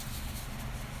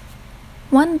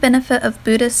One benefit of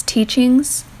Buddhist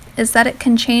teachings is that it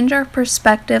can change our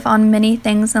perspective on many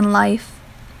things in life.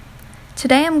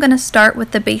 Today I'm going to start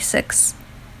with the basics.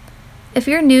 If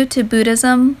you're new to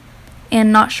Buddhism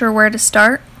and not sure where to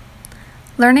start,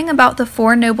 learning about the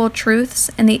Four Noble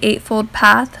Truths and the Eightfold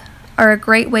Path are a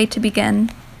great way to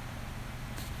begin.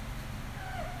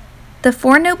 The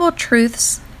Four Noble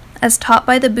Truths, as taught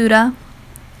by the Buddha,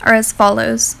 are as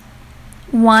follows.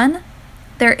 1.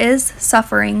 There is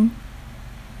suffering.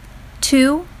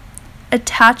 2.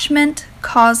 Attachment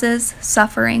causes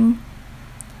suffering.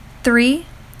 3.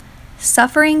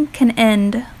 Suffering can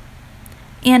end.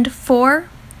 And 4.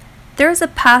 There is a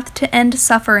path to end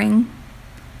suffering.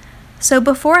 So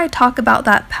before I talk about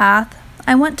that path,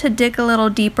 I want to dig a little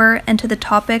deeper into the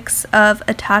topics of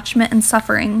attachment and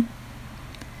suffering.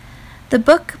 The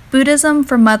book Buddhism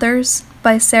for Mothers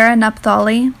by Sarah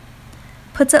Napthali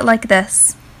puts it like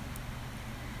this.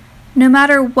 No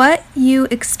matter what you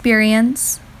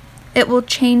experience, it will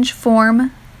change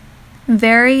form,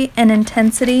 vary in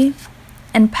intensity,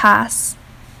 and pass.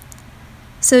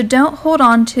 So don't hold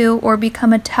on to or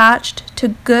become attached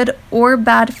to good or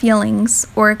bad feelings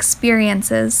or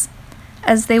experiences,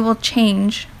 as they will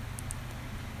change.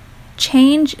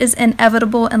 Change is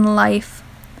inevitable in life,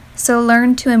 so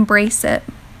learn to embrace it.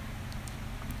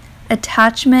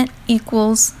 Attachment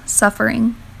equals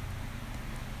suffering.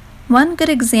 One good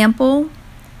example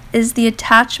is the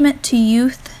attachment to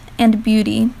youth and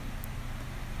beauty.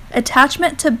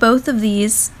 Attachment to both of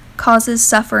these causes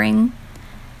suffering,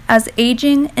 as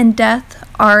aging and death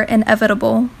are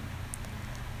inevitable.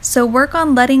 So work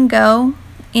on letting go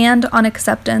and on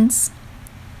acceptance.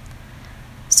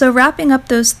 So wrapping up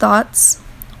those thoughts,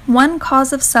 one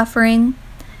cause of suffering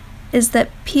is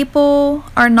that people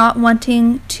are not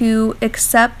wanting to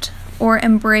accept or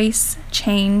embrace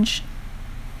change.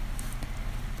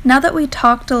 Now that we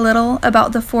talked a little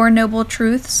about the Four Noble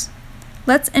Truths,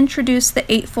 let's introduce the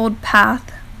Eightfold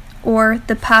Path, or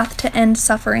the path to end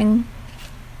suffering.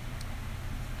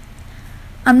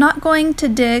 I'm not going to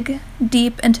dig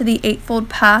deep into the Eightfold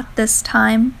Path this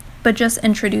time, but just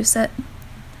introduce it.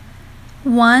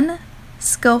 1.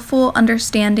 Skillful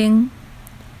understanding.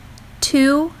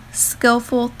 2.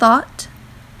 Skillful thought.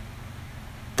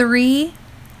 3.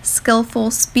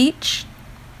 Skillful speech.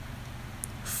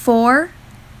 4.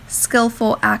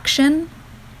 Skillful action.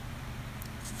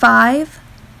 5.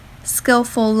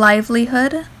 Skillful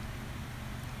livelihood.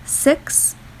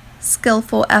 6.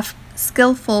 Skillful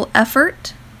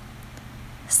effort.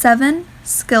 7.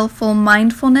 Skillful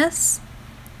mindfulness.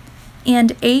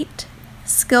 And 8.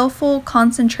 Skillful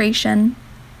concentration.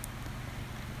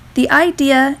 The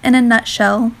idea in a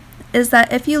nutshell is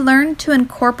that if you learn to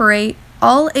incorporate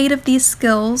all 8 of these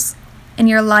skills in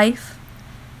your life,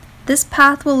 this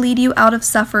path will lead you out of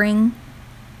suffering.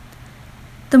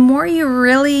 The more you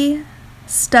really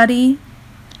study,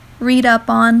 read up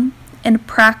on, and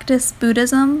practice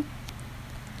Buddhism,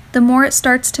 the more it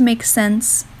starts to make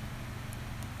sense.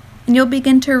 And you'll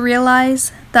begin to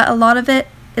realize that a lot of it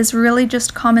is really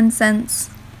just common sense.